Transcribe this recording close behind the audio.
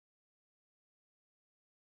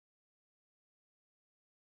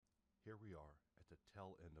here we are at the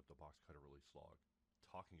tail end of the Boxcutter release log,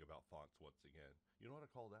 talking about fonts once again. You know what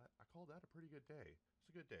I call that? I call that a pretty good day.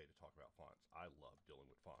 It's a good day to talk about fonts. I love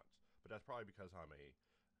dealing with fonts, but that's probably because I'm a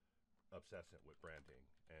obsessant with branding,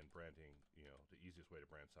 and branding, you know, the easiest way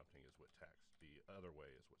to brand something is with text. The other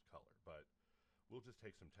way is with color, but we'll just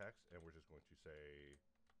take some text and we're just going to say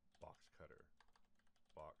Boxcutter.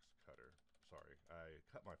 Boxcutter. Sorry, I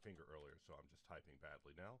cut my finger earlier, so I'm just typing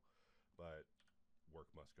badly now, but work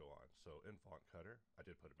must go on. So in FontCutter, I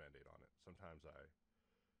did put a band-aid on it. Sometimes I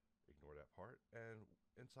ignore that part. And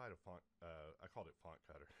inside of I called it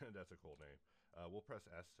FontCutter, and that's a cool name. We'll press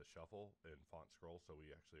S to shuffle in font scroll, so we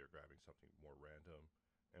actually are grabbing something more random.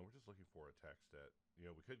 And we're just looking for a text that, you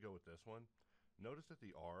know, we could go with this one. Notice that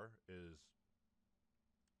the R is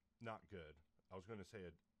not good. I was going to say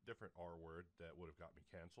a different R word that would have got me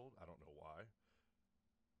canceled. I don't know why.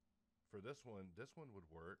 For this one would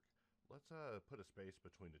work. Let's put a space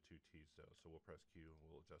between the two T's though. So we'll press Q and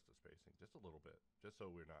we'll adjust the spacing just a little bit, just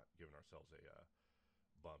so we're not giving ourselves a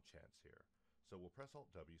bump chance here. So we'll press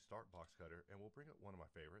Alt W, start Boxcutter, and we'll bring up one of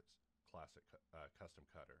my favorites, Classic Custom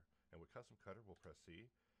Cutter. And with Custom Cutter, we'll press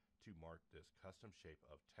C to mark this custom shape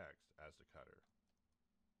of text as the cutter.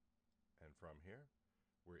 And from here,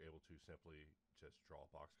 we're able to simply just draw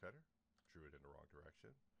a box cutter, drew it in the wrong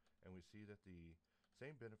direction, and we see that the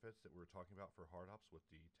same benefits that we were talking about for HardOps with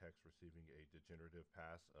the text receiving a degenerative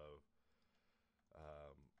pass of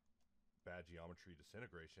bad geometry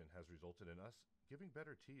disintegration has resulted in us giving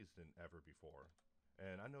better T's than ever before.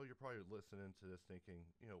 And I know you're probably listening to this thinking,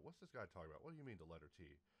 you know, what's this guy talking about? What do you mean the letter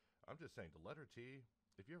T? I'm just saying the letter T,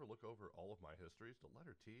 if you ever look over all of my histories, the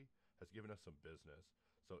letter T has given us some business.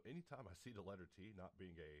 So anytime I see the letter T not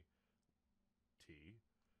being a T,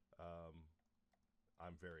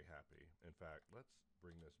 I'm very happy. In fact, let's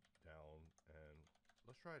bring this down and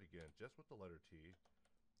let's try it again just with the letter T.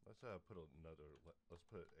 Let's put let's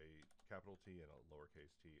put a capital T and a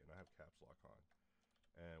lowercase t, and I have caps lock on.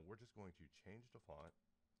 And we're just going to change the font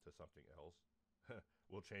to something else.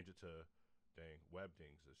 We'll change it to, dang,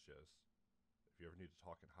 Webdings is just, if you ever need to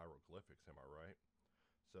talk in hieroglyphics, am I right?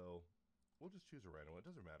 So we'll just choose a random one. It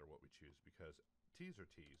doesn't matter what we choose because T's are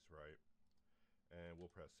T's, right? And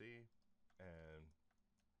we'll press C, and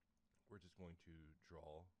we're just going to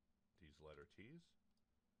draw these letter T's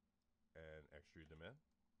and extrude them in.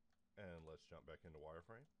 And let's jump back into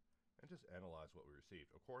wireframe and just analyze what we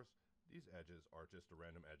received. Of course, these edges are just the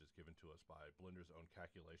random edges given to us by Blender's own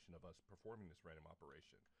calculation of us performing this random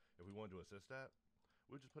operation. If we wanted to assist that,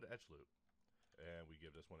 we'll just put an edge loop. And we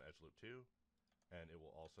give this one edge loop 2, and it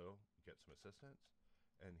will also get some assistance.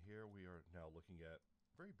 And here we are now looking at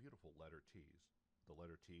very beautiful letter T's. The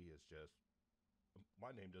letter T is just,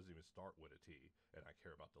 my name doesn't even start with a T, and I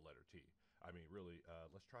care about the letter T. I mean, really,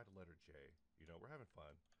 let's try the letter J. You know, we're having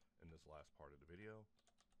fun in this last part of the video.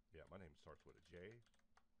 Yeah, my name starts with a J.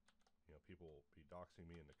 You know, people will be doxing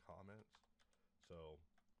me in the comments, so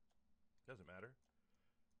doesn't matter.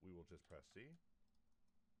 We will just press C,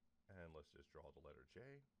 and let's just draw the letter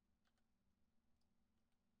J.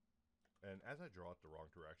 And as I draw it the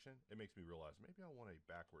wrong direction, it makes me realize maybe I want a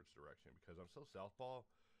backwards direction because I'm so southpaw.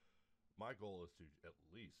 My goal is to, at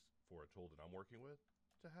least for a tool that I'm working with,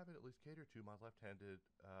 to have it at least cater to my left-handed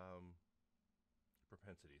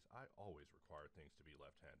propensities. I always require things to be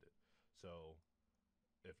left-handed. So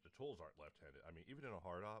if the tools aren't left-handed, I mean, even in a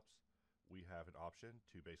HardOps, we have an option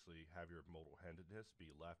to basically have your modal-handedness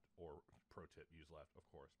be left, or pro tip, use left, of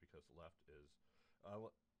course, because left is,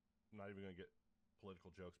 not even going to get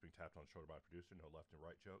political jokes being tapped on the shoulder by a producer, no left and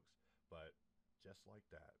right jokes, but just like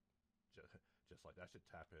that, just like that, I should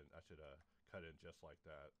tap in, I should cut in just like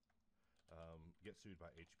that. Get sued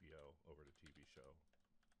by HBO over the TV show.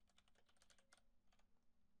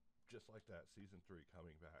 Just like that, season 3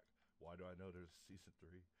 coming back. Why do I know there's season 3?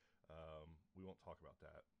 We won't talk about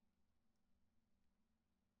that.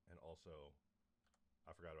 And also,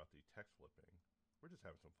 I forgot about the text flipping. We're just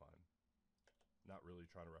having some fun. Not really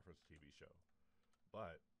trying to reference a TV show.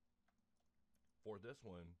 But for this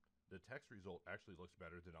one, the text result actually looks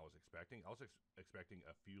better than I was expecting. I was expecting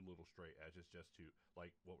a few little stray edges just to,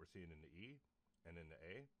 like what we're seeing in the E and in the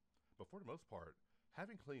A. But for the most part,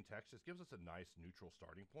 having clean text just gives us a nice neutral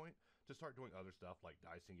starting point to start doing other stuff like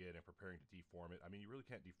dicing it and preparing to deform it. I mean, you really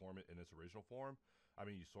can't deform it in its original form. I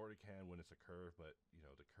mean, you sort of can when it's a curve, but you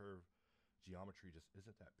know, the curve geometry just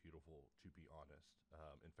isn't that beautiful, to be honest.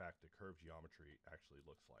 In fact, the curve geometry actually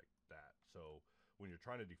looks like that. So when you're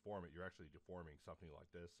trying to deform it, you're actually deforming something like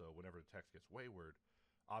this. So whenever the text gets wayward,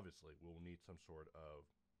 obviously we'll need some sort of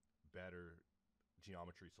better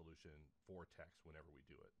geometry solution for text whenever we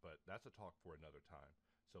do it. But that's that's a talk for another time.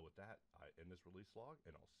 So with that, I end this release log,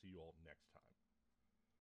 and I'll see you all next time.